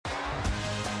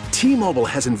T-Mobile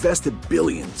has invested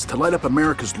billions to light up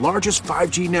America's largest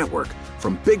 5G network,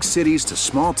 from big cities to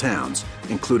small towns,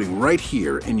 including right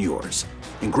here in yours.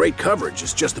 And great coverage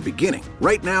is just the beginning.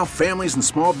 Right now, families and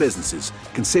small businesses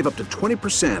can save up to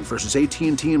 20% versus AT&T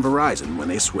and Verizon when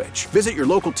they switch. Visit your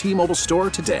local T-Mobile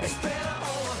store today.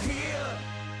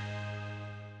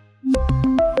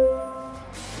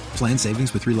 Plan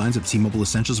savings with 3 lines of T-Mobile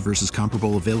Essentials versus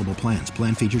comparable available plans.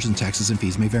 Plan features and taxes and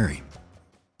fees may vary.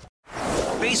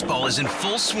 Baseball is in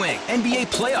full swing. NBA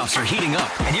playoffs are heating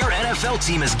up, and your NFL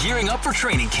team is gearing up for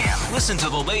training camp. Listen to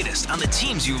the latest on the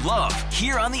teams you love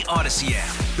here on the Odyssey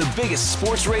app. The biggest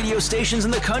sports radio stations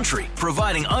in the country,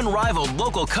 providing unrivaled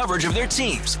local coverage of their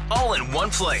teams, all in one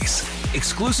place.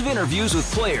 Exclusive interviews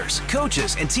with players,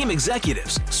 coaches, and team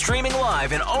executives, streaming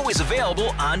live and always available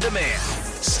on demand.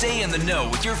 Stay in the know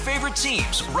with your favorite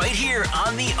teams right here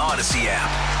on the Odyssey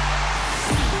app.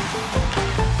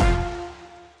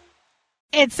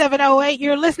 It's 7:08.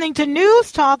 You're listening to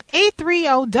News Talk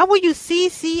 830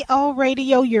 WCCO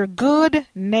Radio, your good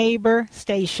neighbor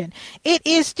station. It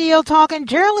is Steele talking.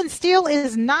 Geraldine Steele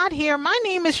is not here. My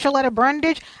name is Shaletta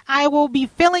Brundage. I will be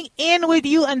filling in with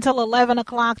you until 11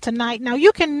 o'clock tonight. Now,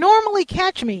 you can normally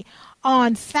catch me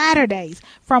on Saturdays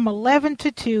from 11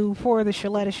 to 2 for the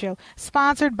Shaletta Show,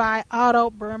 sponsored by Otto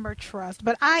Bremer Trust.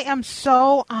 But I am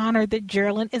so honored that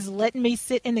Geraldine is letting me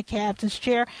sit in the captain's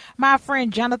chair. My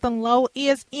friend Jonathan Lowe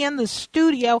is in the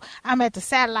studio. I'm at the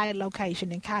satellite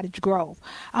location in Cottage Grove.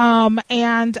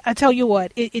 And I tell you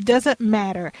what, it doesn't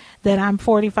matter that I'm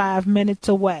 45 minutes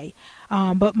away.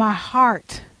 But my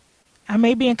heart, I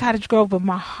may be in Cottage Grove, but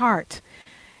my heart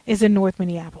is in North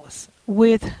Minneapolis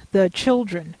with the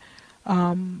children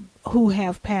who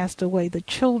have passed away, the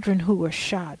children who were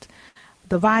shot,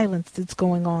 the violence that's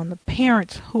going on, the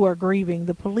parents who are grieving,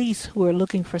 the police who are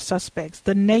looking for suspects,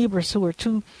 the neighbors who are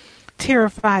too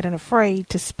terrified and afraid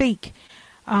to speak.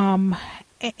 And,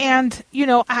 you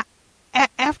know,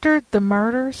 after the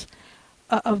murders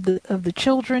of the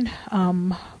children,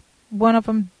 one of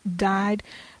them died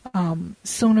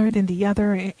sooner than the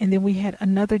other, and then we had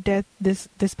another death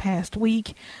this past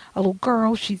week. A little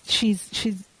girl,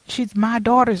 she's my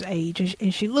daughter's age,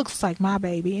 and she looks like my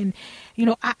baby. And, you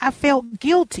know, I felt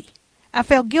guilty. I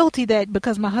felt guilty that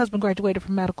because my husband graduated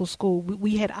from medical school,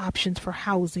 we had options for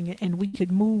housing and we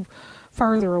could move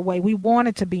further away. We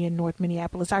wanted to be in North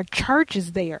Minneapolis. Our church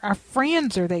is there. Our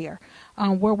friends are there,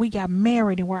 where we got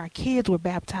married and where our kids were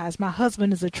baptized. My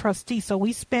husband is a trustee, so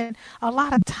we spent a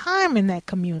lot of time in that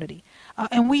community,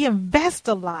 and we invest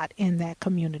a lot in that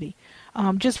community.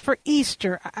 Just for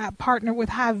Easter, I partnered with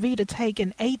Hy-Vee to take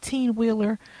an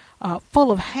 18-wheeler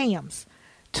full of hams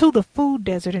to the food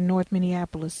desert in North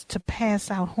Minneapolis to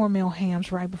pass out Hormel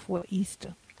hams right before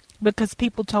Easter, because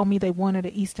people told me they wanted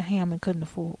an Easter ham and couldn't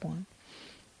afford one.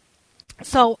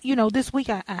 So, you know, this week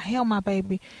I held my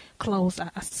baby close.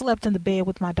 I slept in the bed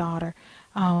with my daughter,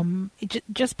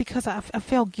 just because I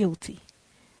felt guilty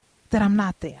that I'm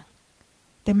not there,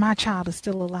 that my child is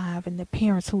still alive, and the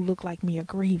parents who look like me are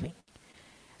grieving.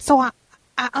 So I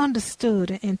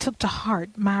understood and took to heart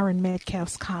Myron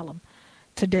Metcalf's column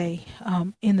today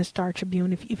in the Star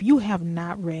Tribune. If you have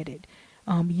not read it,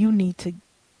 you need to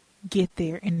get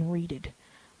there and read it.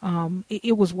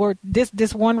 It was worth,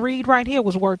 this one read right here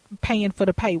was worth paying for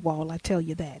the paywall, I tell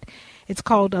you that. It's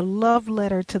called A Love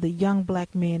Letter to the Young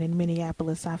Black Men in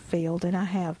Minneapolis I Failed, and I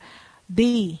have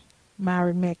the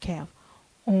Myron Metcalf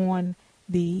on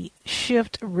the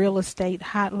Shift Real Estate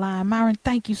Hotline. Myron,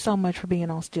 thank you so much for being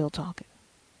on Still Talking.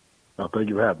 Oh, thank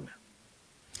you for having me.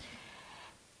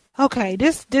 Okay,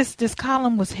 this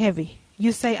column was heavy.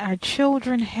 You say our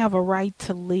children have a right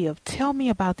to live. Tell me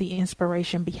about the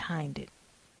inspiration behind it.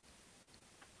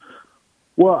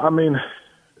 Well, I mean,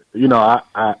 you know,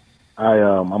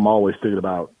 I'm always thinking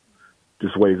about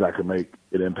just ways I could make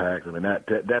an impact. I mean, that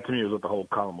to me is what the whole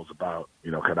column was about.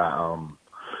 You know, could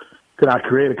I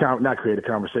create not create a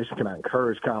conversation? Can I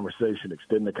encourage conversation,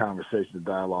 extend the conversation, the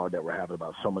dialogue that we're having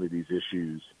about so many of these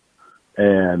issues?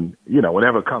 And, you know,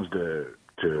 whenever it comes to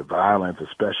violence,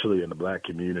 especially in the black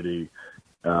community,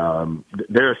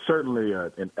 there's certainly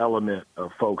an element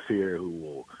of folks here who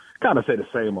will kind of say the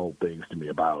same old things to me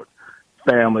about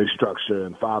family structure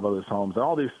and fatherless homes and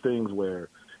all these things where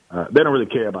they don't really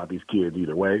care about these kids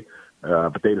either way,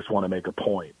 but they just want to make a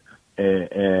point.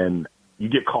 And you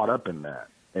get caught up in that.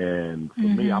 And for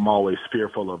me, I'm always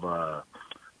fearful of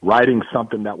writing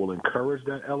something that will encourage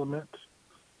that element,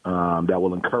 that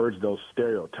will encourage those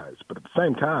stereotypes. But at the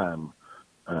same time,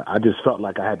 I just felt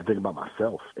like I had to think about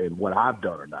myself and what I've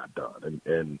done or not done.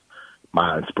 And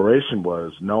my inspiration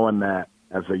was knowing that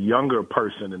as a younger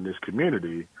person in this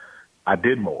community, I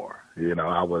did more. You know,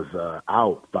 I was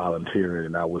out volunteering,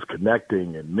 and I was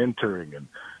connecting and mentoring and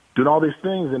doing all these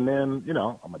things. And then, you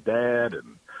know, I'm a dad,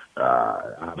 and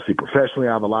obviously professionally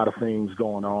I have a lot of things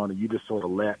going on, and you just sort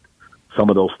of let some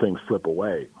of those things slip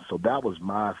away. So that was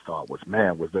my thought was,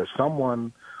 man, was there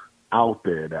someone out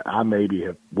there that I maybe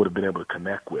would have been able to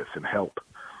connect with and help?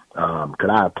 Could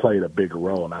I have played a bigger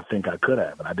role? And I think I could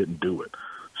have, and I didn't do it.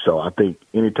 So I think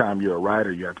anytime you're a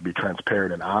writer, you have to be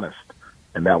transparent and honest.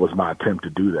 And that was my attempt to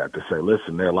do that, to say,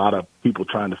 listen, there are a lot of people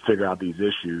trying to figure out these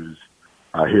issues.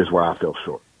 Here's where I fell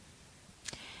short.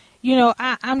 You know,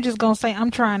 I'm just going to say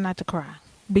I'm trying not to cry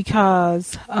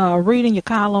because reading your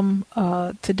column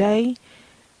today,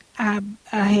 I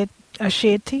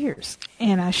shed tears,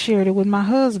 and I shared it with my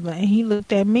husband, and he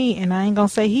looked at me, and I ain't going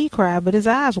to say he cried, but his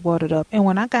eyes watered up. And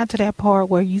when I got to that part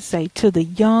where you say, to the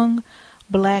young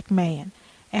black man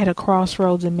at a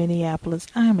crossroads in Minneapolis,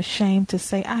 I am ashamed to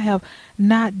say I have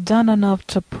not done enough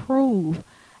to prove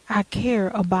I care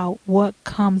about what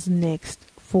comes next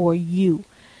for you.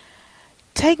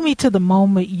 Take me to the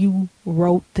moment you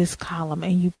wrote this column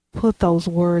and you put those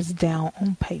words down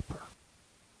on paper.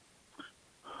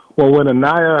 Well, when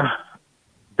Anaya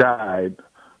died,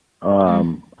 I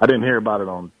didn't hear about it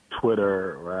on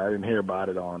Twitter, or I didn't hear about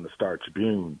it on the Star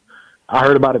Tribune. I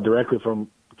heard about it directly from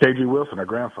K.G. Wilson, her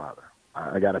grandfather.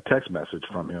 I got a text message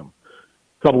from him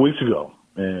a couple weeks ago,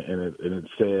 and it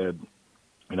said,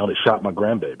 you know, they shot my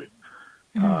grandbaby.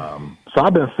 So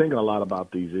I've been thinking a lot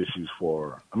about these issues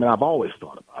I've always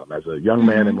thought about them. As a young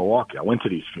man in Milwaukee, I went to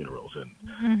these funerals,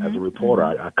 and as a reporter,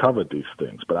 I covered these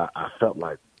things, but I felt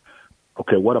like,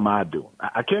 okay, what am I doing?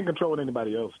 I can't control what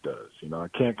anybody else does. You know, I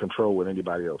can't control what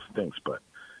anybody else thinks, but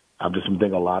I've just been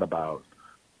thinking a lot about,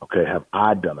 okay, have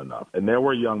I done enough? And there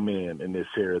were young men in this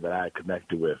area that I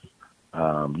connected with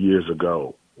years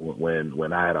ago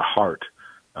when I had a heart.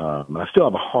 And I still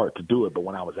have a heart to do it, but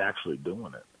when I was actually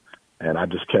doing it. And I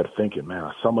just kept thinking,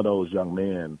 man, some of those young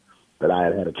men that I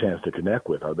had a chance to connect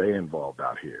with, are they involved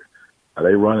out here? Are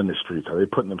they running the streets? Are they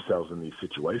putting themselves in these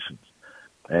situations?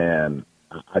 And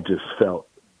I just felt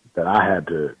that I had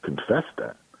to confess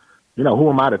that. You know, who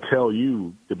am I to tell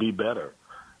you to be better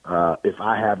if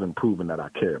I haven't proven that I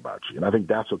care about you? And I think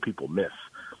that's what people miss,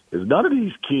 is none of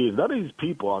these kids, none of these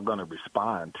people are going to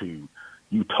respond to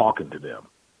you talking to them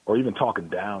or even talking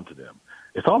down to them.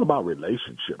 It's all about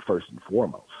relationship first and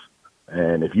foremost.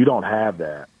 And if you don't have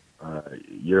that,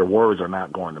 your words are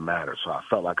not going to matter. So I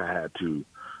felt like I had to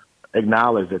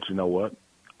acknowledge that, you know what,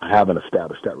 I haven't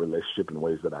established that relationship in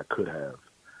ways that I could have.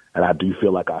 And I do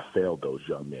feel like I failed those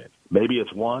young men. Maybe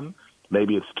it's one,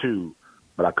 maybe it's two,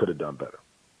 but I could have done better.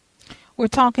 We're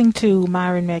talking to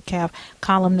Myron Metcalf,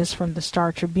 columnist from the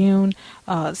Star Tribune,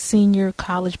 senior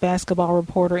college basketball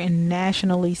reporter and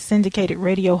nationally syndicated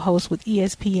radio host with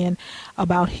ESPN,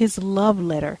 about his love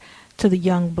letter to the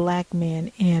young black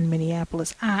men in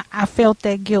Minneapolis. I felt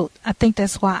that guilt. I think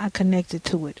that's why I connected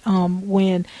to it.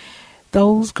 When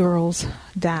those girls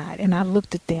died, and I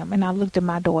looked at them, and I looked at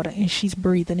my daughter, and she's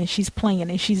breathing, and she's playing,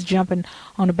 and she's jumping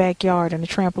on the backyard and the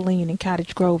trampoline in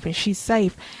Cottage Grove, and she's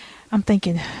safe. I'm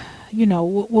thinking, you know,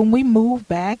 when we move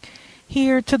back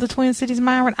here to the Twin Cities,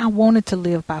 Myron, I wanted to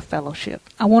live by Fellowship.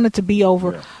 I wanted to be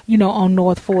over, you know, on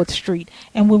North 4th Street.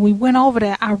 And when we went over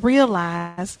there, I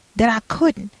realized that I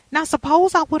couldn't. Now,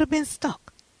 suppose I would have been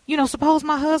stuck. You know, suppose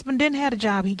my husband didn't have the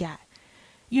job he got.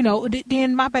 You know,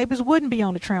 then my babies wouldn't be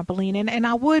on the trampoline, and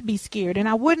I would be scared, and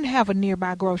I wouldn't have a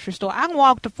nearby grocery store. I can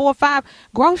walk to 4 or 5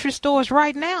 grocery stores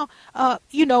right now,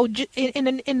 you know,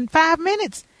 in 5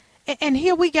 minutes. And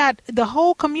here we got the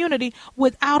whole community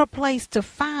without a place to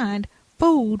find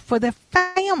food for their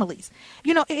families.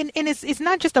 You know, and it's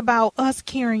not just about us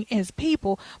caring as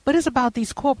people, but it's about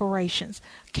these corporations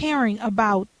caring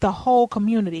about the whole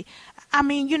community. I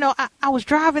mean, you know, I was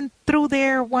driving through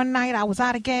there one night. I was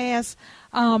out of gas.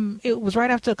 It was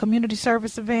right after a community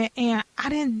service event, and I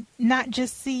didn't not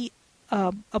just see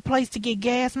a place to get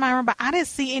gas, Myron, but I didn't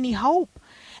see any hope.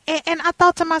 And I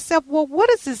thought to myself, well, what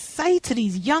does this say to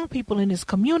these young people in this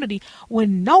community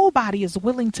when nobody is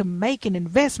willing to make an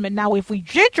investment? Now, if we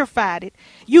gentrified it,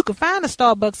 you could find a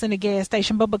Starbucks in a gas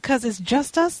station, but because it's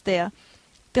just us there,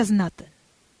 there's nothing.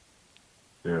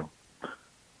 Yeah.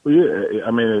 Well, yeah,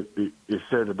 I mean, it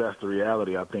said that that's the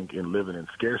reality, I think, in living in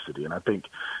scarcity. And I think,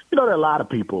 you know, there are a lot of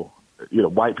people, you know,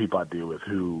 white people I deal with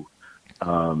who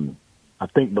I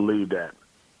think believe that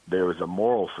there is a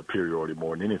moral superiority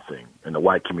more than anything in the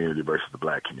white community versus the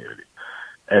black community.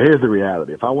 And here's the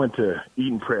reality. If I went to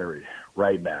Eden Prairie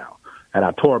right now, and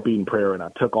I tore up Eden Prairie and I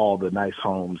took all the nice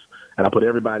homes and I put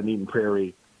everybody in Eden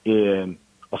Prairie in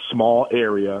a small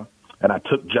area, and I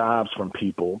took jobs from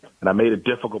people and I made it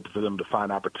difficult for them to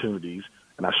find opportunities,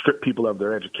 and I stripped people of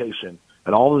their education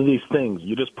and all of these things,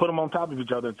 you just put them on top of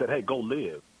each other and said, hey, go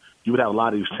live, you would have a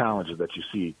lot of these challenges that you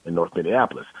see in North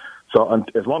Minneapolis. So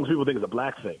as long as people think it's a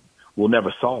black thing, we'll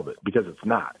never solve it, because it's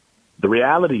not. The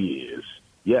reality is,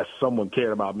 yes, someone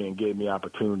cared about me and gave me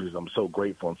opportunities. I'm so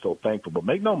grateful and so thankful. But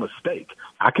make no mistake,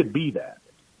 I could be that.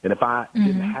 And if I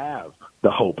didn't have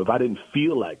the hope, if I didn't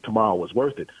feel like tomorrow was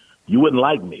worth it, you wouldn't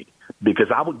like me, because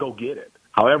I would go get it.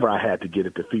 However, I had to get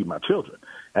it to feed my children.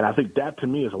 And I think that, to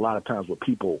me, is a lot of times what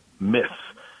people miss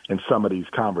in some of these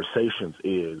conversations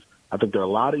is, I think there are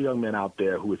a lot of young men out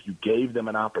there who, if you gave them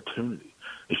an opportunity,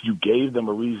 if you gave them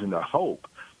a reason to hope,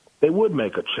 they would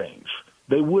make a change.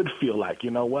 They would feel like,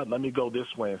 you know what, let me go this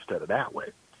way instead of that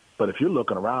way. But if you're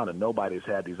looking around and nobody's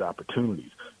had these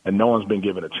opportunities and no one's been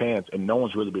given a chance and no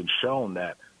one's really been shown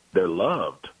that they're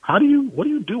loved, what do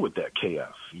you do with that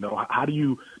chaos? How do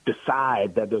you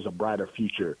decide that there's a brighter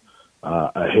future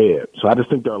ahead? So I just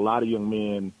think there are a lot of young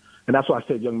men, and that's why I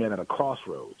said young men at a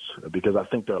crossroads, because I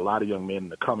think there are a lot of young men in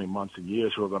the coming months and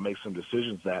years who are going to make some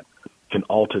decisions that can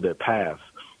alter their paths.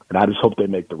 And I just hope they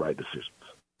make the right decisions.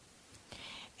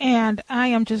 And I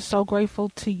am just so grateful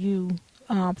to you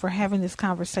for having this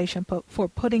conversation, for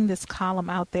putting this column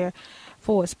out there,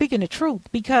 for speaking the truth.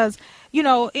 Because,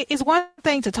 it's one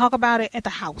thing to talk about it at the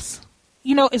house.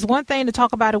 It's one thing to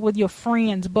talk about it with your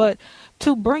friends, but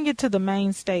to bring it to the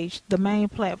main stage, the main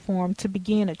platform, to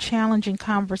begin a challenging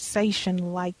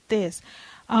conversation like this,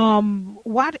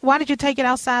 why did you take it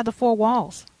outside the four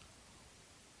walls?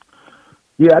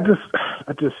 Yeah,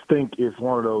 I just think it's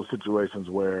one of those situations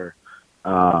where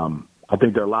I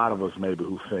think there are a lot of us maybe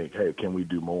who think, hey, can we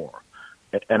do more?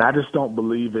 And I just don't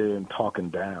believe in talking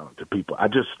down to people.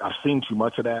 I've seen too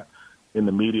much of that in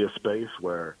the media space,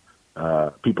 where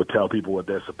people tell people what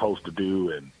they're supposed to do,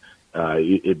 and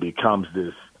it becomes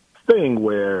this thing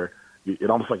where it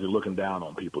almost like you're looking down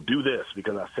on people. Do this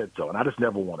because I said so. And I just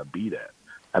never want to be that.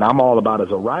 And I'm all about,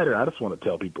 as a writer, I just want to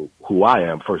tell people who I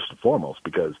am first and foremost,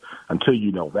 because until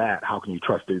you know that, how can you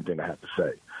trust anything I have to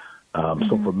say?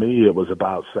 So for me, it was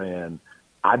about saying,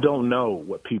 I don't know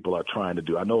what people are trying to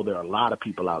do. I know there are a lot of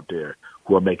people out there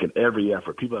who are making every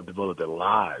effort. People have devoted their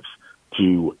lives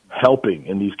to helping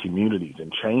in these communities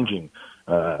and changing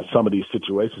some of these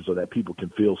situations so that people can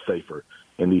feel safer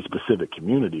in these specific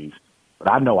communities.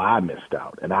 But I know I missed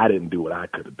out, and I didn't do what I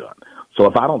could have done. So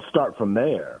if I don't start from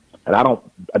there, and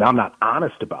I'm not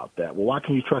honest about that, well, why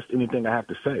can you trust anything I have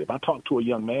to say? If I talk to a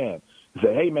young man and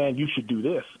say, hey, man, you should do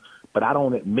this, but I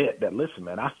don't admit that, listen,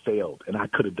 man, I failed and I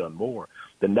could have done more,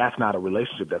 then that's not a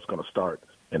relationship that's going to start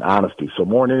in honesty. So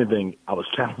more than anything, I was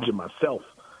challenging myself,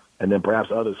 and then perhaps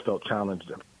others felt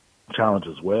challenged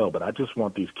as well. But I just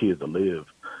want these kids to live.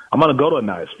 I'm going to go to a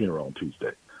nice funeral on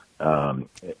Tuesday. And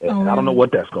I don't know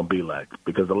what that's going to be like,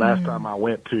 because the last time I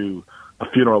went to a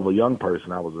funeral of a young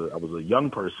person, I was a young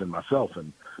person myself,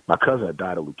 and my cousin had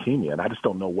died of leukemia, and I just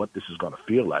don't know what this is going to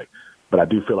feel like. But I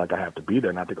do feel like I have to be there,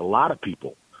 and I think a lot of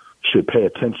people should pay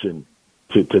attention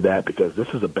to that, because this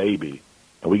is a baby,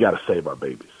 and we got to save our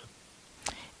babies.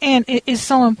 And it's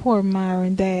so important,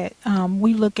 Myron, that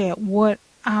we look at what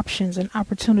options and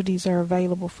opportunities are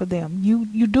available for them.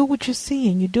 You do what you see,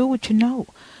 and you do what you know.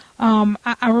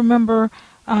 I remember,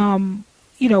 one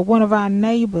of our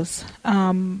neighbors,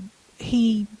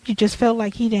 he just felt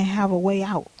like he didn't have a way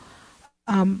out.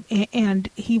 And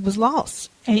he was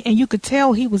lost, and you could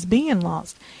tell he was being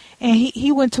lost. And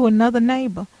he went to another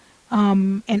neighbor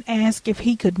and asked if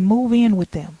he could move in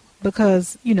with them,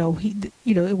 because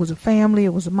it was a family,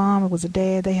 it was a mom, it was a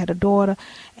dad, they had a daughter,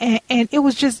 and it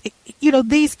was just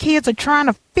these kids are trying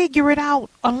to figure it out,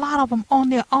 a lot of them on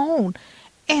their own.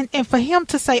 And for him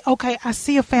to say, okay, I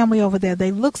see a family over there,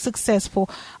 they look successful,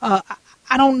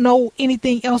 I don't know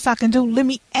anything else I can do, let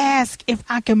me ask if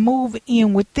I can move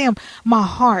in with them. My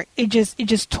heart, it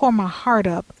just tore my heart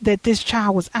up that this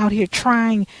child was out here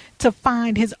trying to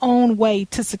find his own way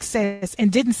to success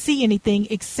and didn't see anything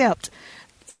except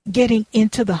getting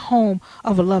into the home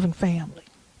of a loving family.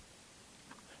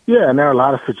 Yeah, and there are a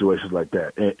lot of situations like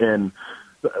that. And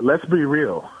let's be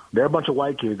real, there are a bunch of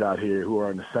white kids out here who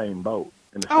are in the same boat,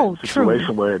 in the same situation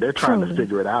truly. Where they're trying to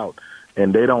figure it out,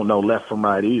 and they don't know left from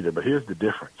right either. But here's the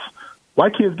difference.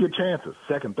 White kids get chances,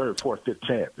 second, third, fourth, fifth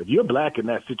chance. If you're black in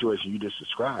that situation you just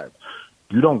described,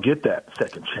 you don't get that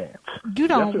second chance. You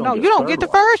don't get the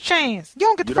first chance. You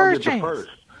don't get the first chance.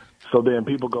 So then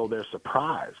people go, they're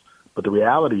surprised. But the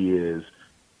reality is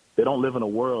they don't live in a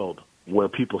world where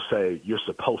people say you're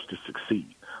supposed to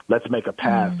succeed. Let's make a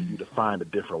path for you to find a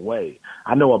different way.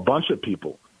 I know a bunch of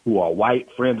people who are white,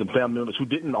 friends and family members, who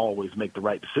didn't always make the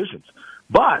right decisions,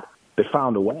 but they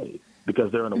found a way because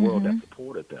they're in a world that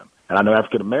supported them. And I know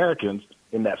African Americans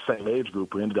in that same age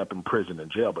group who ended up in prison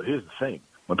and jail. But here's the thing.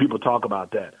 When people talk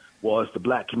about that, well, it's the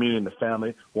black community and the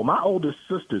family. Well, my oldest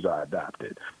sisters are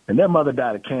adopted, and their mother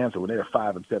died of cancer when they were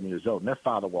 5 and 7 years old, and their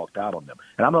father walked out on them.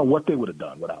 And I don't know what they would have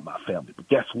done without my family. But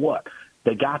guess what?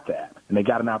 They got that, and they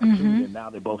got an opportunity, and now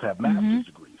they both have master's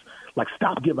degrees. Like,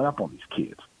 stop giving up on these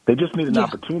kids. They just need an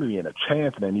opportunity and a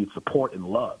chance, and they need support and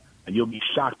love. And you'll be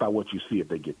shocked by what you see if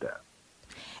they get that.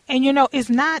 And, you know, it's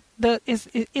not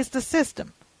it's the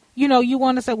system. You know, you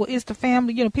want to say, well, it's the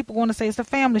family. You know, people want to say it's the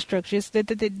family structure. It's that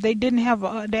they didn't have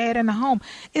a dad in the home.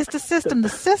 It's the system. The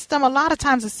system, a lot of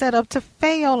times, is set up to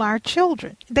fail our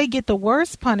children. They get the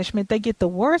worst punishment. They get the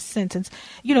worst sentence.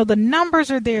 You know, the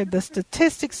numbers are there. The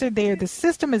statistics are there. The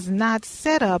system is not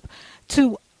set up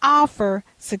to offer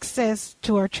success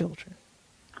to our children.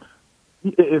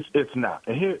 It's not.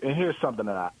 And here's something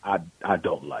that I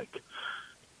don't like.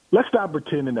 Let's stop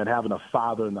pretending that having a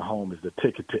father in the home is the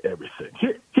ticket to everything.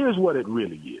 Here's what it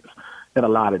really is in a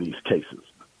lot of these cases,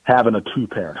 having a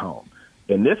two-parent home.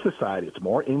 In this society, it's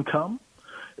more income.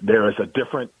 There is a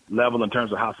different level in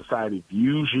terms of how society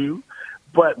views you.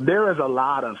 But there is a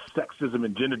lot of sexism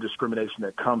and gender discrimination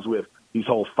that comes with these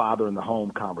whole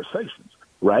father-in-the-home conversations,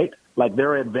 right? Like, there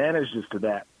are advantages to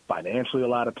that financially a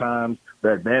lot of times.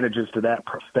 There are advantages to that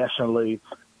professionally.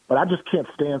 But I just can't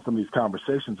stand some of these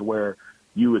conversations where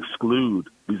you exclude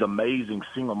these amazing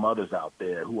single mothers out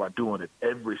there who are doing it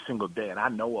every single day. And I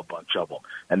know a bunch of them,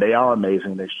 and they are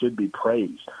amazing. They should be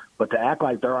praised. But to act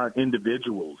like there aren't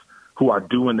individuals who are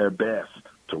doing their best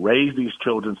to raise these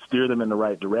children, steer them in the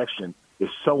right direction, is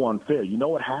so unfair. You know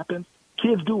what happens?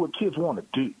 Kids do what kids want to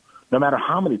do, no matter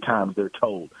how many times they're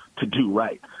told to do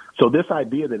right. So this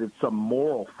idea that it's some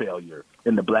moral failure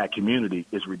in the black community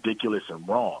is ridiculous and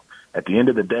wrong. At the end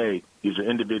of the day, these are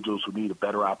individuals who need a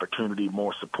better opportunity,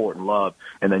 more support and love,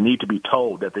 and they need to be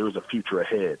told that there is a future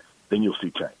ahead. Then you'll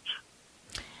see change.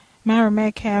 Myron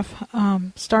Metcalf,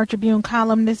 Star Tribune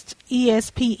columnist,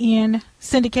 ESPN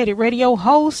syndicated radio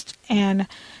host, and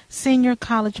senior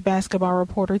college basketball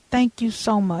reporter. Thank you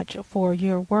so much for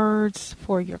your words,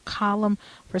 for your column,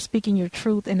 for speaking your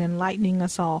truth and enlightening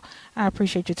us all. I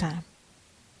appreciate your time.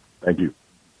 Thank you.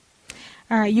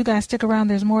 All right, you guys stick around.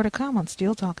 There's more to come on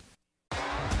Still Talking.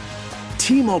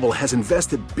 T-Mobile has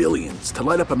invested billions to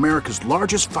light up America's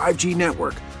largest 5G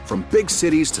network, from big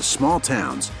cities to small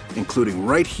towns, including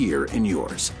right here in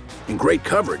yours. And great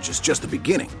coverage is just the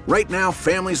beginning. Right now,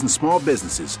 families and small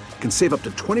businesses can save up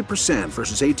to 20%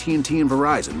 versus AT&T and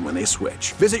Verizon when they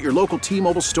switch. Visit your local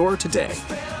T-Mobile store today.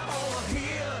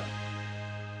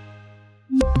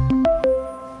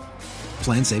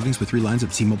 Plan savings with 3 lines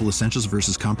of T-Mobile Essentials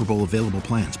versus comparable available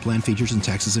plans. Plan features and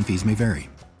taxes and fees may vary.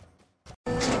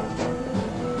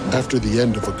 After the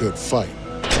end of a good fight,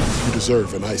 you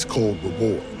deserve an ice-cold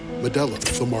reward. Modelo,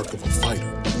 the mark of a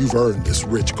fighter. You've earned this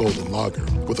rich golden lager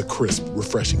with a crisp,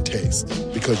 refreshing taste.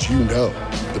 Because you know,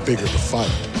 the bigger the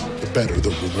fight, the better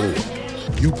the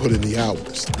reward. You put in the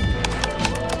hours,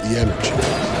 the energy,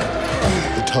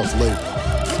 the tough labor.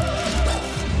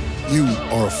 You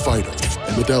are a fighter,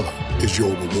 and Modelo is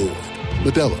your reward.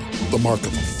 Modelo, the mark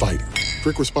of a fighter.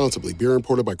 Drink responsibly. Beer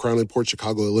imported by Crown Imports,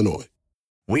 Chicago, Illinois.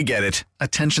 We get it.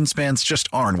 Attention spans just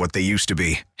aren't what they used to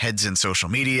be. Heads in social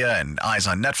media and eyes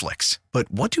on Netflix. But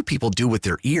what do people do with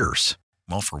their ears?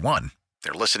 Well, for one,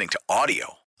 they're listening to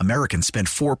audio. Americans spend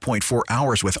 4.4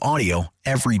 hours with audio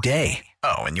every day.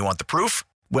 Oh, and you want the proof?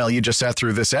 Well, you just sat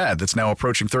through this ad that's now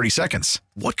approaching 30 seconds.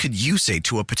 What could you say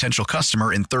to a potential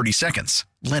customer in 30 seconds?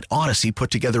 Let Odyssey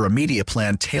put together a media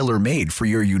plan tailor-made for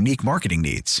your unique marketing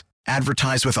needs.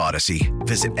 Advertise with Odyssey.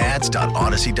 Visit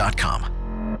ads.odyssey.com.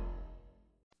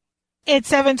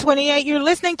 It's 7:28. You're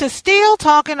listening to Still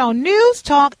Talking on News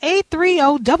Talk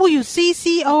 830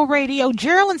 WCCO Radio.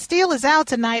 Geraldine Steele is out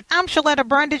tonight. I'm Shaletta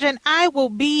Brundage, and I will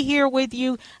be here with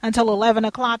you until 11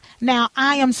 o'clock. Now,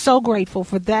 I am so grateful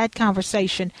for that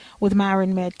conversation with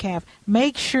Myron Metcalf.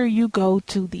 Make sure you go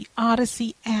to the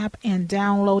Odyssey app and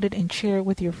download it and share it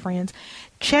with your friends.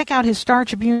 Check out his Star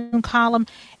Tribune column.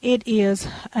 It is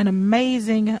an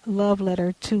amazing love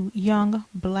letter to young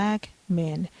black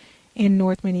men in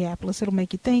North Minneapolis. It'll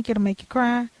make you think, it'll make you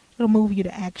cry, it'll move you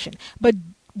to action. But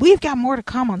we've got more to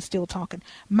come on Still Talking.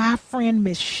 My friend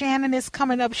Miss Shannon is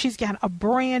coming up. She's got a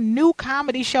brand new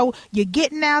comedy show. You're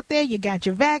getting out there, you got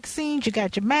your vaccines, you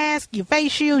got your mask, your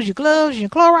face shields, your gloves, your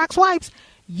Clorox wipes.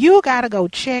 You got to go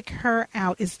check her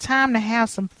out. It's time to have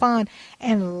some fun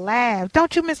and laugh.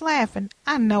 Don't you miss laughing?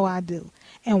 I know I do.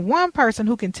 And one person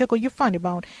who can tickle your funny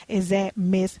bone is that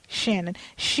Miss Shannon.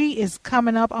 She is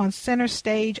coming up on center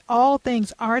stage, all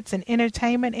things arts and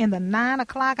entertainment in the 9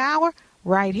 o'clock hour,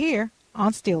 right here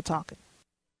on Still Talking.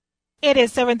 It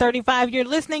is 7:35. You're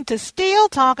listening to Still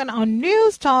Talking on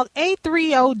News Talk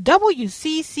 830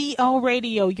 WCCO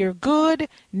Radio, your good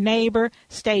neighbor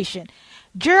station.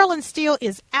 Geraldine Steele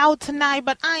is out tonight,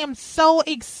 but I am so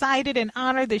excited and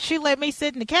honored that she let me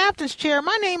sit in the captain's chair.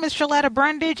 My name is Shaletta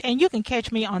Brundage, and you can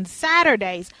catch me on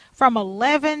Saturdays from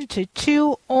 11 to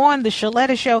 2 on The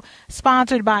Shaletta Show,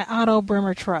 sponsored by Otto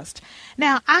Bremer Trust.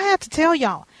 Now, I have to tell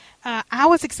y'all, I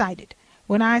was excited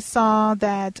when I saw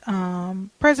that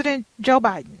President Joe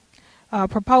Biden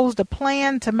proposed a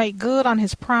plan to make good on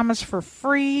his promise for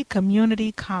free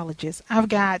community colleges. I've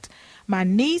got my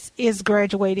niece is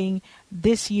graduating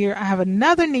this year. I have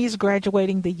another niece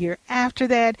graduating the year after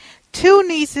that, 2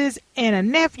 nieces and a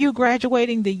nephew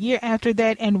graduating the year after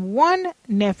that, and 1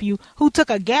 nephew who took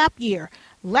a gap year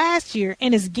last year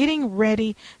and is getting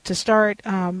ready to start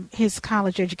his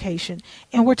college education.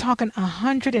 And we're talking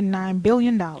 $109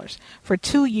 billion for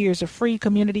 2 years of free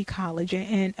community college.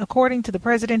 And according to the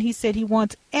president, he said he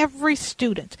wants every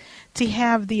student to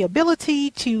have the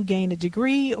ability to gain a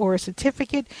degree or a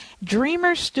certificate.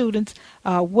 Dreamer students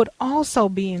would also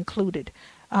be included.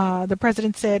 The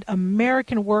president said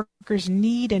American workers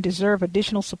need and deserve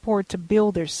additional support to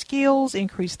build their skills,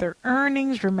 increase their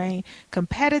earnings, remain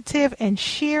competitive, and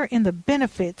share in the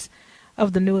benefits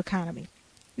of the new economy.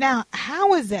 Now,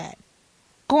 how is that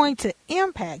going to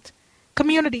impact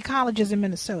community colleges in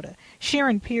Minnesota?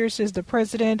 Sharon Pierce is the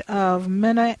president of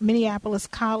Minneapolis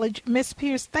College. Miss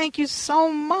Pierce, thank you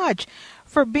so much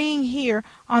for being here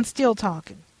on Still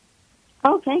Talking.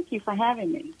 Oh, thank you for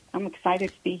having me. I'm excited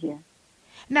to be here.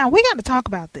 Now, we got to talk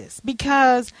about this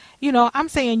because, I'm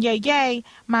saying yay, yay.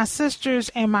 My sisters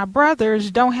and my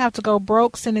brothers don't have to go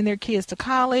broke sending their kids to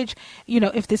college.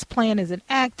 If this plan is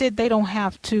enacted, they don't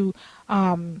have to,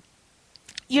 get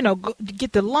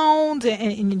the loans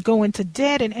and go into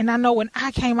debt. And I know when I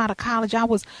came out of college, I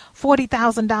was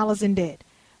 $40,000 in debt.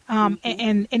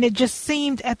 And it just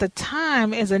seemed at the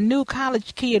time as a new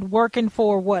college kid working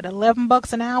for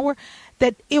 $11 an hour,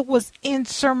 that it was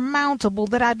insurmountable,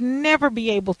 that I'd never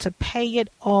be able to pay it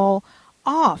all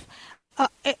off.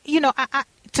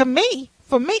 For me,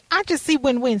 I just see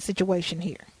win-win situation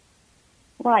here.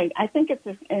 Right. I think it's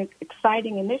an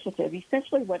exciting initiative.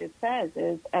 Essentially what it says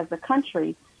is, as a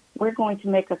country, we're going to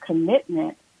make a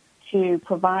commitment to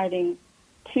providing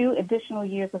 2 additional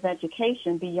years of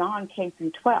education beyond K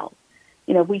through 12.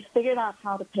 We figured out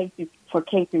how to pay for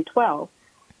K through 12.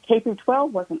 K through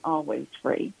 12 wasn't always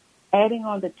free. Adding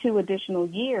on the 2 additional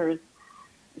years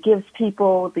gives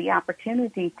people the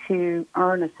opportunity to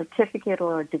earn a certificate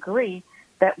or a degree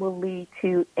that will lead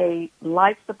to a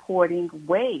life-supporting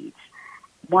wage,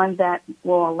 one that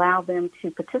will allow them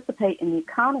to participate in the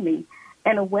economy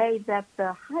in a way that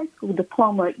the high school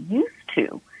diploma used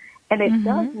to, and it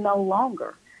does no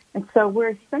longer. And so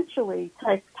we're essentially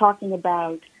talking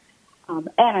about, and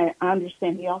I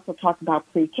understand he also talked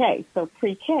about pre-K, so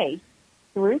pre-K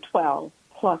through 12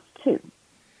 plus 2.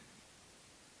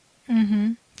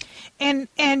 Mm-hmm. And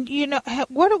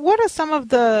what are some of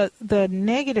the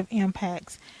negative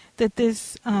impacts that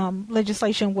this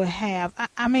legislation would have?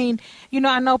 I mean,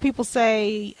 I know people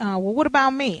say, well, what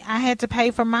about me? I had to pay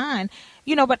for mine.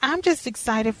 But I'm just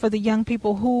excited for the young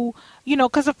people who,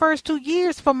 because the first 2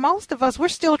 years, for most of us, we're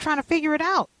still trying to figure it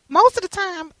out. Most of the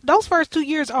time, those first 2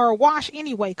 years are a wash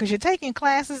anyway, because you're taking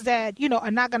classes that, are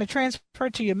not going to transfer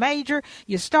to your major.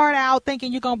 You start out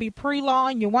thinking you're going to be pre-law,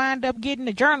 and you wind up getting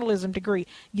a journalism degree.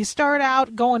 You start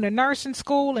out going to nursing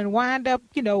school and wind up,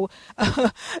 going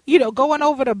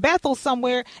over to Bethel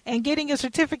somewhere and getting a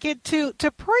certificate to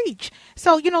preach.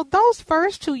 So, those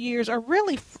first 2 years are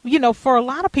really, for a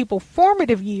lot of people,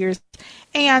 formative years.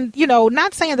 And,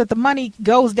 not saying that the money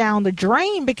goes down the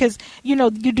drain, because, you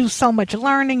do so much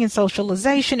learning and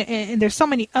socialization, and there's so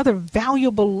many other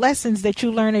valuable lessons that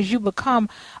you learn as you become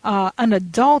an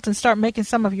adult and start making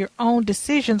some of your own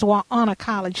decisions while on a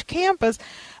college campus.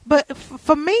 But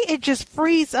for me, it just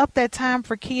frees up that time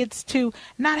for kids to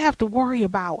not have to worry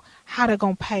about how they're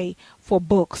going to pay for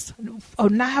books, or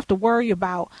not have to worry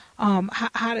about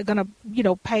how they're going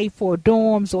to, pay for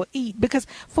dorms or eat. Because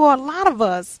for a lot of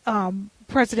us,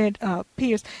 President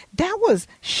Pierce, that was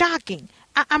shocking.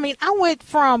 I mean, I went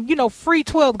from, free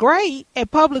 12th grade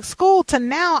at public school to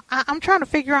now I'm trying to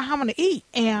figure out how I'm going to eat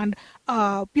and,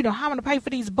 how I'm going to pay for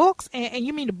these books. And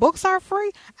you mean the books aren't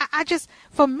free?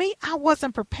 For me, I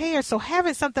wasn't prepared. So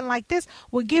having something like this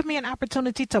would give me an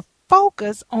opportunity to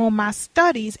focus on my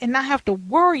studies and not have to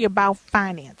worry about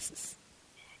finances.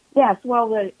 Yes,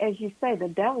 well, as you say, the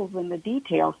devil's in the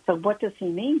details. So what does he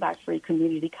mean by free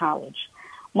community college?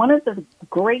 One of the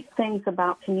great things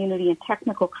about community and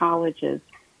technical colleges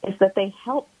is that they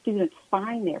help students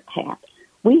find their path.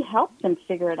 We help them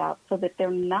figure it out so that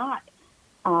they're not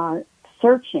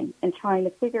searching and trying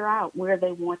to figure out where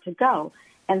they want to go,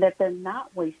 and that they're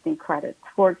not wasting credits.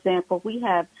 For example, we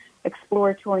have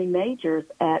exploratory majors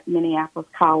at Minneapolis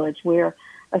College where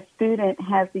a student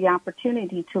has the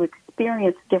opportunity to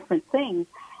experience different things,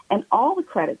 and all the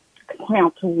credits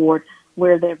count toward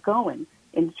where they're going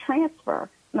in the transfer.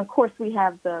 And, of course, we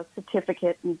have the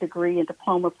certificate and degree and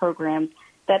diploma programs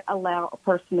that allow a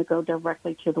person to go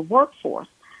directly to the workforce.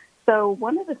 So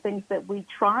one of the things that we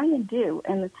try and do,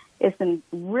 and it's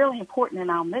really important in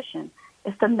our mission,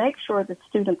 is to make sure that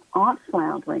students aren't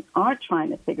floundering, aren't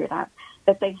trying to figure it out,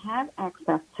 that they have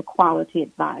access to quality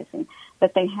advising,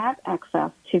 that they have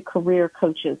access to career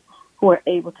coaches who are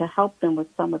able to help them with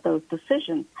some of those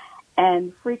decisions.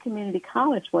 And Free Community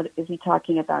College, what is he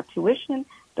talking about? Tuition?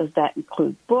 Does that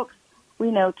include books?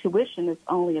 We know tuition is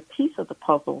only a piece of the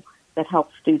puzzle that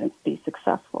helps students be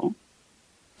successful.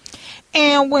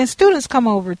 And when students come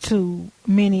over to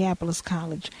Minneapolis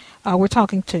College, we're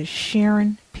talking to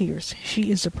Sharon Pierce.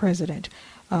 She is the president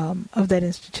of that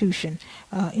institution.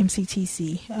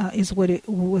 MCTC is what it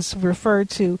was referred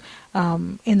to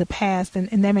in the past,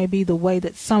 and that may be the way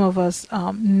that some of us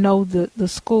know the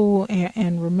school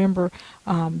and remember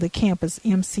the campus,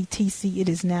 MCTC. It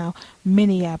is now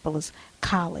Minneapolis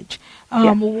College.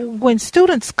 Yes. When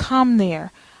students come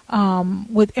there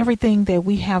with everything that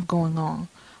we have going on,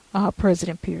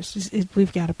 President Pierce,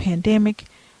 we've got a pandemic,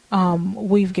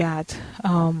 we've got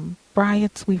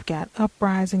riots, we've got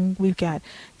uprising, we've got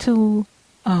 2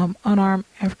 unarmed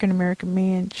African-American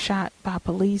men shot by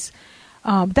police.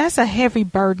 That's a heavy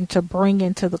burden to bring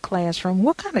into the classroom.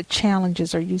 What kind of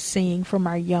challenges are you seeing from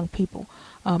our young people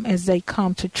as they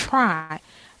come to try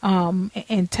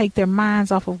and take their minds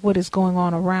off of what is going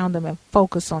on around them and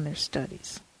focus on their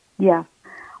studies? Yeah.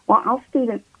 Well, our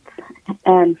students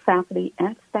and faculty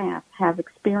and staff have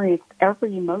experienced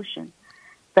every emotion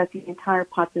that the entire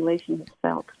population has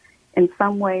felt. In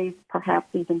some ways, perhaps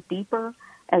even deeper,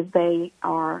 as they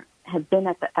have been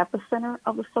at the epicenter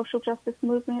of the social justice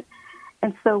movement.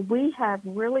 And so we have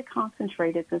really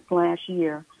concentrated this last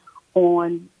year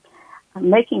on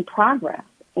making progress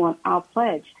on our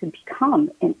pledge to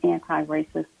become an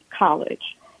anti-racist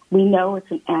college. We know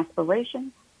it's an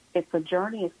aspiration, it's a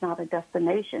journey, it's not a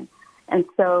destination. And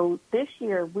so this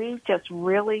year we just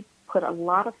really put a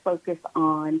lot of focus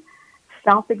on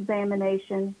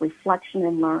self-examination, reflection,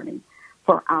 and learning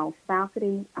for our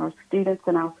faculty, our students,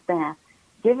 and our staff,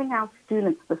 giving our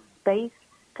students the space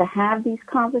to have these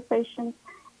conversations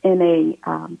in a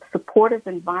supportive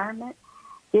environment,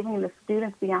 giving the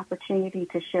students the opportunity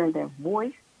to share their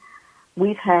voice.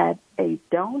 We've had a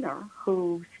donor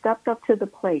who stepped up to the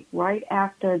plate right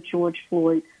after George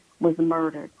Floyd was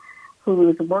murdered, who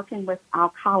is working with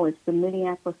our college, the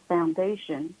Minneapolis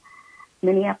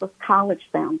College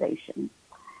Foundation,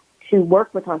 to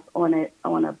work with us on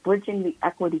a Bridging the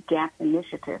Equity Gap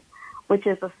initiative, which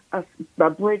is a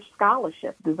bridge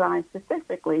scholarship designed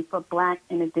specifically for Black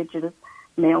and Indigenous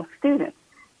male students.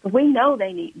 So we know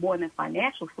they need more than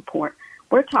financial support.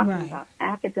 We're talking about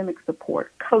academic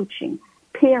support, coaching,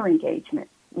 peer engagement,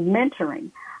 mentoring,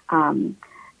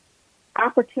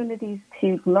 opportunities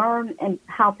to learn and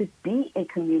how to be a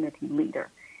community leader,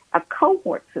 a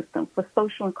cohort system for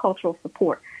social and cultural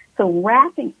support. So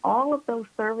wrapping all of those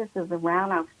services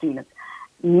around our students,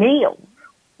 meals,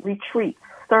 retreats,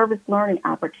 service learning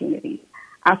opportunities.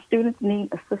 Our students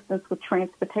need assistance with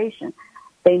transportation.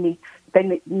 They need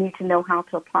to know how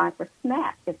to apply for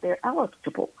SNAP if they're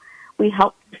eligible. We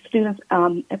help students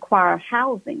acquire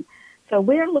housing. So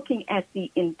we're looking at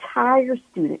the entire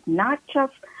student, not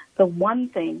just the one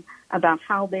thing about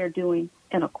how they're doing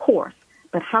in a course,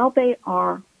 but how they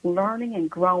are learning and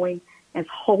growing as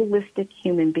holistic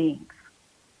human beings.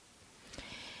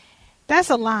 That's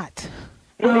a lot.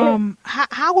 How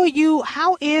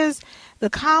is the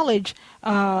college,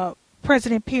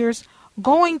 President Pierce,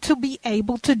 going to be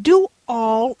able to do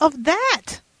all of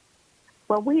that?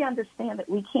 Well, we understand that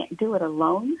we can't do it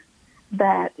alone,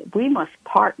 that we must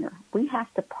partner. We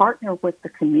have to partner with the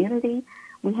community.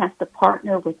 We have to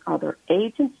partner with other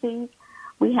agencies.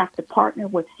 We have to partner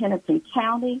with Hennepin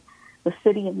County, the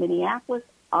city of Minneapolis,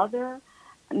 other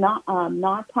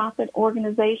nonprofit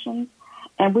organizations.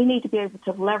 And we need to be able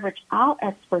to leverage our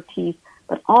expertise,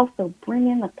 but also bring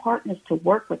in the partners to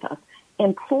work with us.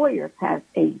 Employers have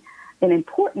an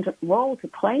important role to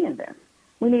play in this.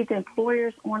 We need the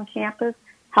employers on campus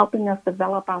helping us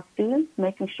develop our students,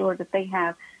 making sure that they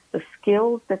have the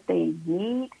skills that they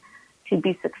need to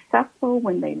be successful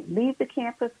when they leave the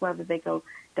campus, whether they go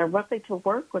directly to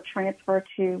work or transfer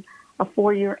to a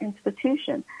four-year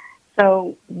institution.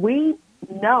 So we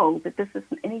know that this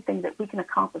isn't anything that we can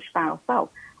accomplish by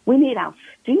ourselves. We need our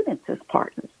students as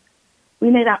partners. We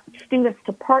need our students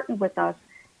to partner with us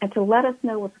and to let us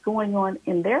know what's going on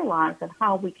in their lives and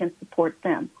how we can support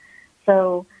them.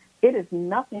 So it is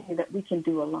nothing that we can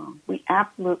do alone. We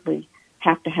absolutely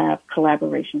have to have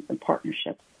collaborations and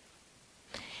partnerships.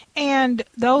 And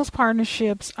those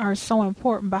partnerships are so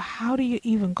important, but how do you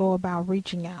even go about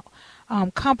reaching out?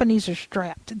 Companies are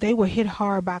strapped. They were hit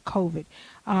hard by COVID.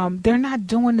 They're not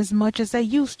doing as much as they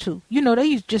used to. They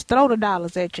used to just throw the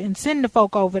dollars at you and send the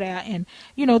folk over there. And,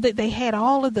 they had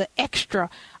all of the extra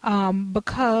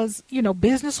because,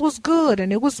 business was good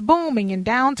and it was booming and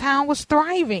downtown was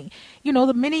thriving.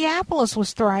 The Minneapolis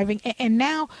was thriving. And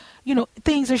now,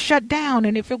 things are shut down.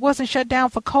 And if it wasn't shut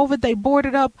down for COVID, they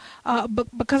boarded up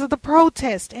because of the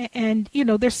protest. And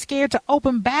they're scared to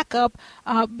open back up,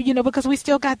 because we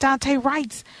still got Dante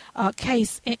Wright's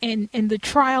case and the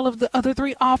trial of the other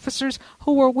 3 officers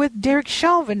who were with Derek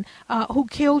Chauvin, who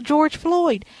killed George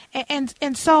Floyd.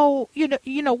 And so,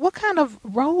 what kind of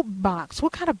roadblocks,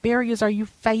 what kind of barriers are you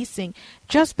facing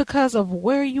just because of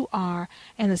where you are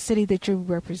and the city that you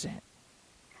represent?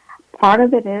 Part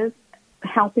of it is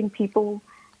helping people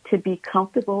to be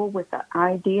comfortable with the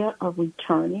idea of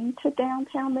returning to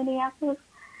downtown Minneapolis,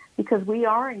 because we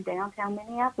are in downtown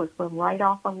Minneapolis. We're right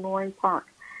off of Loring Park.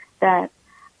 That,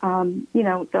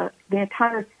 the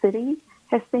entire city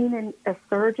has seen a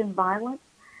surge in violence.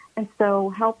 And so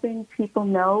helping people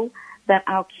know that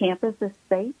our campus is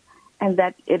safe and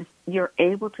that you're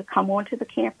able to come onto the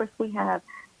campus. We have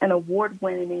an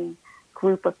award-winning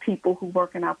group of people who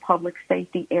work in our public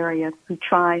safety areas who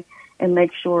try and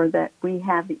make sure that we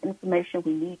have the information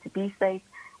we need to be safe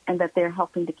and that they're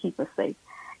helping to keep us safe.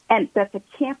 And that the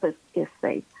campus is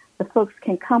safe. The folks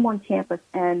can come on campus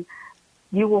and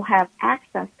you will have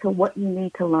access to what you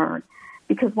need to learn.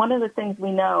 Because one of the things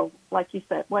we know, like you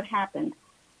said, what happened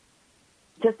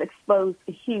just exposed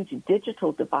a huge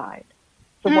digital divide.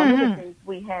 So one of the things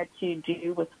we had to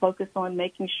do was focus on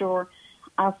making sure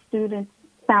our students,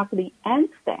 faculty, and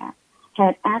staff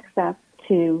had access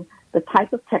to the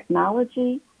type of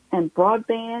technology and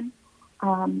broadband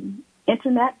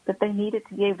internet that they needed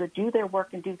to be able to do their work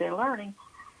and do their learning.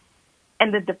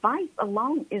 And the device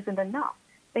alone isn't enough.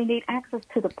 They need access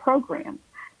to the programs.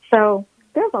 So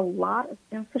there's a lot of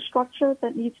infrastructure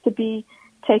that needs to be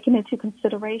taken into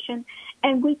consideration.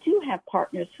 And we do have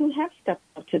partners who have stepped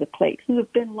up to the plate, who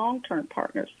have been long-term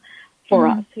partners for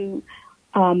us, who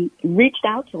reached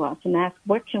out to us and asked,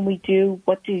 what can we do?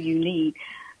 What do you need?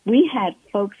 We had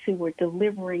folks who were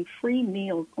delivering free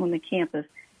meals on the campus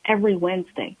every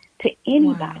Wednesday to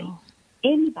anybody. Wow.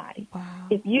 Anybody. Wow.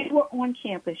 If you were on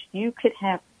campus, you could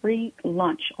have free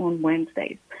lunch on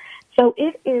Wednesdays. So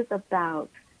it is about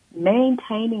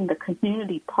maintaining the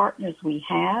community partners we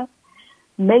have,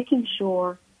 making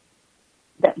sure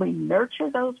that we nurture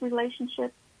those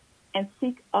relationships and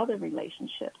seek other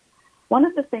relationships. One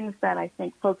of the things that I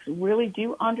think folks really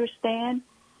do understand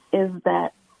is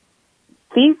that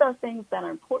these are things that are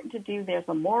important to do. There's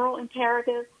a moral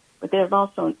imperative, but there's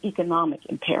also an economic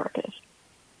imperative.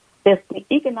 The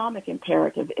economic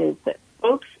imperative is that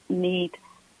folks need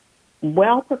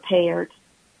well-prepared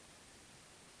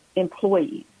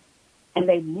employees, and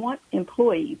they want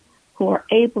employees who are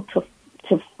able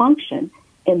to function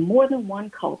in more than one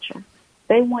culture.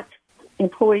 They want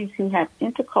employees who have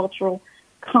intercultural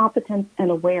competence and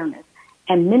awareness.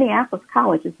 And Minneapolis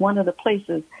College is one of the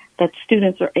places that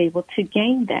students are able to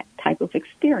gain that type of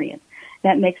experience.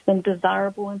 That makes them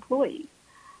desirable employees.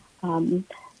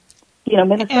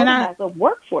 Minnesota has a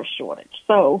workforce shortage.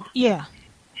 So yeah.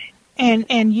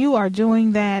 And you are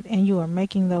doing that, and you are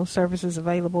making those services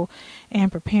available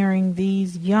and preparing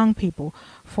these young people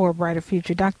for a brighter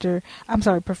future.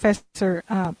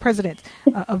 President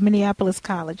of Minneapolis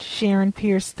College, Sharon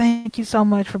Pierce, thank you so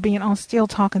much for being on Still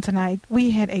Talking tonight.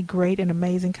 We had a great and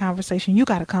amazing conversation. You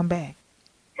got to come back.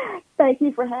 Thank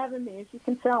you for having me. As you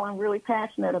can tell, I'm really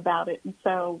passionate about it. And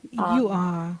so you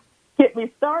are. Get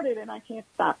me started, and I can't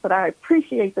stop. But I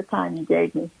appreciate the time you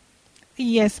gave me.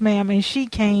 Yes, ma'am. And she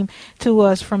came to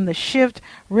us from the Shift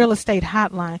Real Estate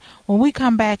Hotline. When we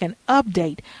come back and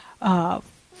update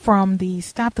from the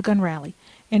Stop the Gun rally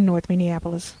in North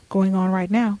Minneapolis going on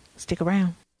right now, stick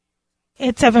around.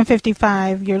 It's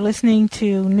 7:55. You're listening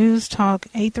to News Talk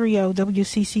 830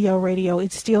 WCCO Radio.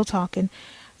 It's Still Talking.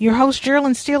 Your host,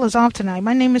 Geraldine Steele, is off tonight.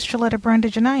 My name is Shaletta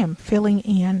Brundage, and I am filling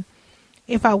in.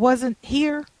 If I wasn't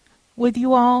here with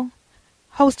you all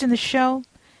hosting the show,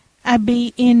 I'd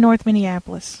be in North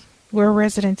Minneapolis, where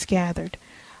residents gathered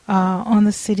on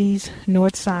the city's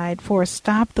north side for a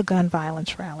Stop the Gun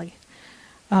Violence rally.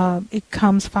 It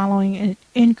comes following an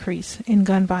increase in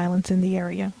gun violence in the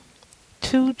area.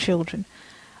 2 children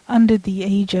under the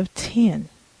age of 10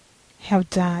 have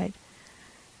died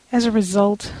as a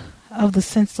result of the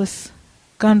senseless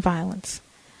gun violence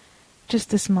just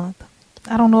this month.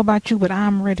 I don't know about you, but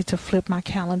I'm ready to flip my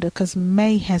calendar because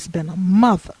May has been a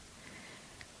mother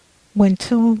when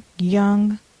 2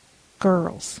 young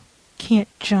girls can't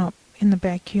jump in the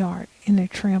backyard in their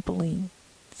trampoline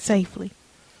safely.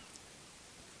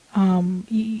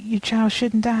 Your child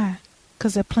shouldn't die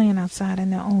because they're playing outside in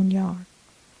their own yard.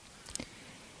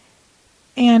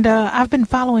 And I've been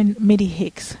following Mitty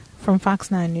Hicks from Fox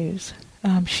 9 News.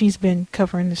 She's been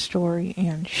covering the story,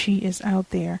 and she is out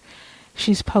there.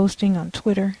 She's posting on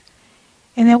Twitter.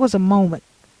 And there was a moment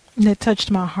that touched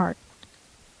my heart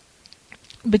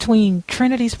between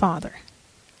Trinity's father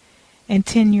and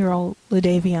 10-year-old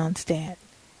LaDavion's dad.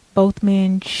 Both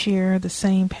men share the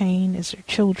same pain as their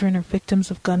children are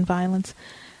victims of gun violence.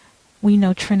 We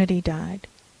know Trinity died.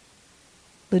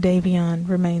 LaDavion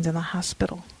remains in the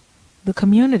hospital. The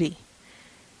community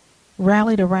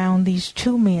rallied around these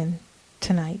 2 men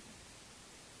tonight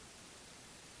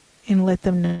and let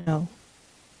them know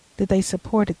that they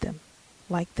supported them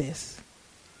like this.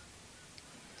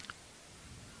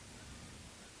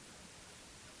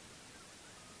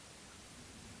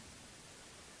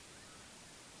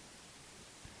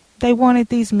 They wanted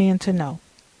these men to know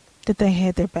that they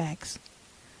had their backs.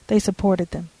 They supported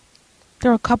them.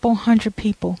 There are a couple hundred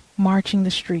people marching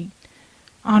the street,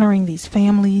 honoring these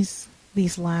families,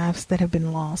 these lives that have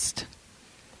been lost.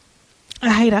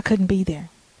 I hate I couldn't be there.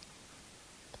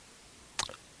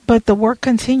 But the work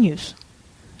continues.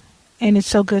 And it's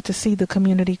so good to see the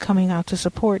community coming out to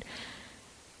support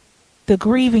the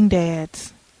grieving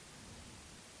dads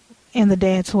and the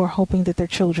dads who are hoping that their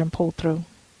children pull through.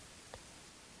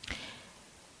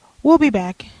 We'll be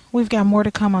back. We've got more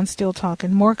to come on Still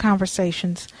Talking, more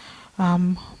conversations,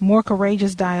 more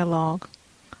courageous dialogue.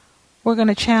 We're going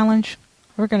to challenge,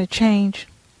 we're going to change,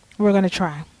 we're going to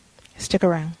try. Stick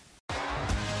around.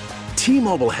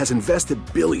 T-Mobile has invested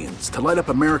billions to light up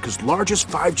America's largest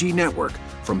 5G network,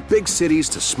 from big cities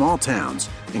to small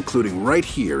towns, including right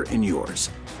here in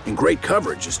yours. And great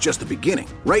coverage is just the beginning.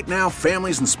 Right now,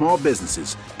 families and small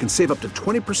businesses can save up to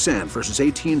 20% versus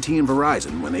AT&T and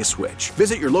Verizon when they switch.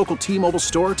 Visit your local T-Mobile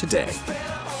store today.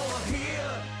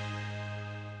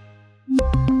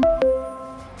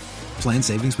 Plan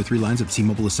savings with 3 lines of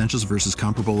T-Mobile Essentials versus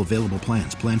comparable available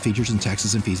plans. Plan features and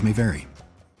taxes and fees may vary.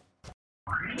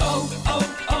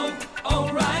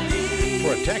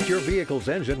 Protect your vehicle's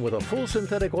engine with a full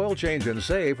synthetic oil change and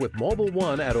save with Mobil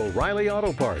 1 at O'Reilly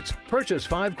Auto Parts. Purchase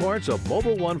 5 quarts of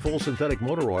Mobil 1 full synthetic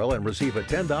motor oil and receive a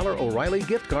 $10 O'Reilly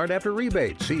gift card after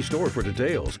rebate. See store for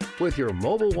details. With your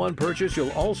Mobil 1 purchase,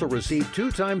 you'll also receive 2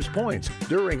 times points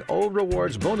during O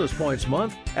Rewards Bonus Points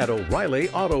Month at O'Reilly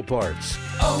Auto Parts.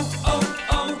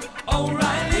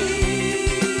 O'Reilly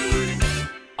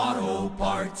Auto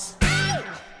Parts.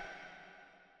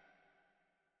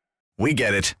 We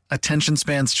get it. Attention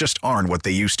spans just aren't what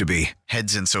they used to be.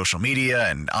 Heads in social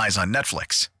media and eyes on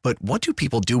Netflix. But what do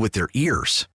people do with their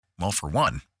ears? Well, for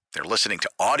one, they're listening to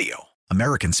audio.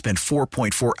 Americans spend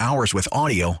 4.4 hours with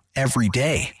audio every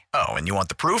day. Oh, and you want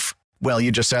the proof? Well,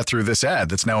 you just sat through this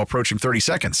ad that's now approaching 30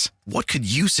 seconds. What could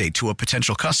you say to a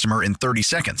potential customer in 30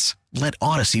 seconds? Let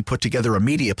Odyssey put together a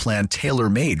media plan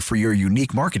tailor-made for your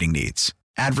unique marketing needs.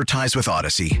 Advertise with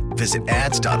Odyssey. Visit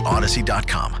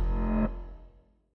ads.odyssey.com.